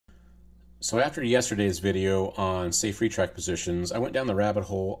So after yesterday's video on safe retract positions, I went down the rabbit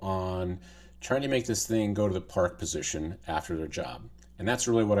hole on trying to make this thing go to the park position after their job. And that's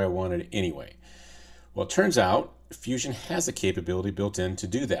really what I wanted anyway. Well, it turns out Fusion has a capability built in to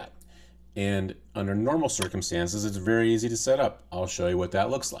do that. And under normal circumstances, it's very easy to set up. I'll show you what that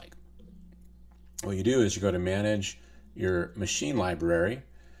looks like. What you do is you go to Manage your Machine Library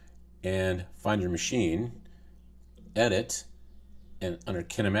and find your machine, Edit, and under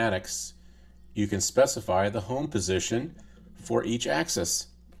Kinematics, you can specify the home position for each axis.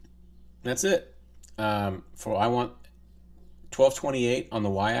 That's it. I want 1228 on the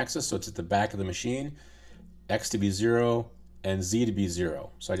y-axis, so it's at the back of the machine, x to be 0, and z to be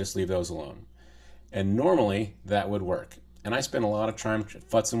 0. So I just leave those alone. And normally that would work. And I spent a lot of time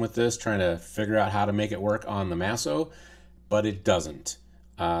futzing with this, trying to figure out how to make it work on the Masso, but it doesn't.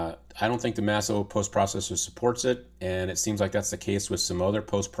 I don't think the Masso post-processor supports it, and it seems like that's the case with some other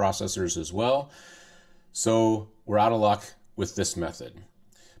post-processors as well. So we're out of luck with this method.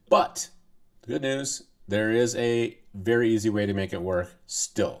 But the good news, there is a very easy way to make it work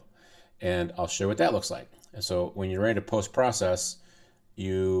still. And I'll show you what that looks like. And so when you're ready to post-process,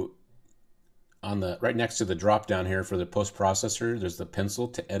 right next to the drop down here for the post processor, there's the pencil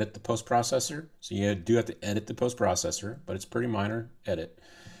to edit the post processor. So you do have to edit the post processor, but it's pretty minor edit.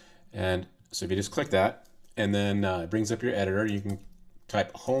 And so if you just click that, and then it brings up your editor, you can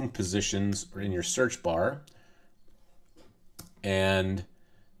type home positions in your search bar, and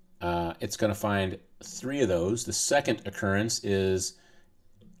it's going to find 3 of those. The second occurrence is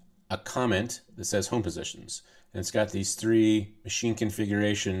a comment that says home positions, and it's got these 3 machine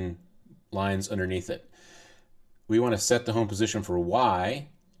configuration lines underneath it. We want to set the home position for Y,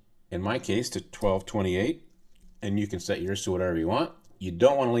 in my case, to 1228, and you can set yours to whatever you want. You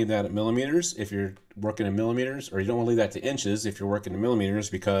don't want to leave that at millimeters if you're working in millimeters, or you don't want to leave that to inches if you're working in millimeters,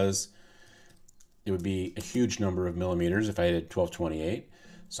 because it would be a huge number of millimeters if I did 1228.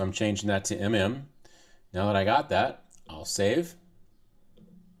 So I'm changing that to mm. Now that I got that, I'll save.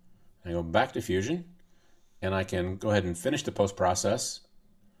 I go back to Fusion, and I can go ahead and finish the post process.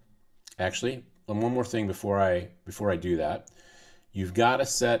 Actually, one more thing before I do that. You've got to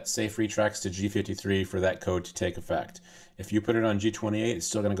set safe retracts to G53 for that code to take effect. If you put it on G28, it's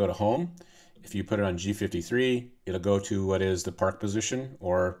still going to go to home. If you put it on G53, it'll go to what is the park position,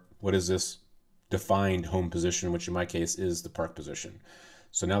 or what is this defined home position, which in my case is the park position.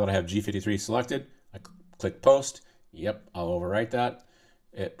 So now that I have G53 selected, I click post. Yep, I'll overwrite that.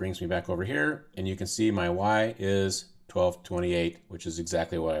 It brings me back over here, and you can see my Y is 1228, which is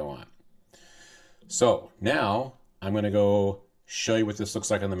exactly what I want. So now I'm going to go show you what this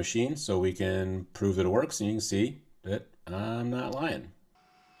looks like on the machine so we can prove that it works, and you can see that I'm not lying.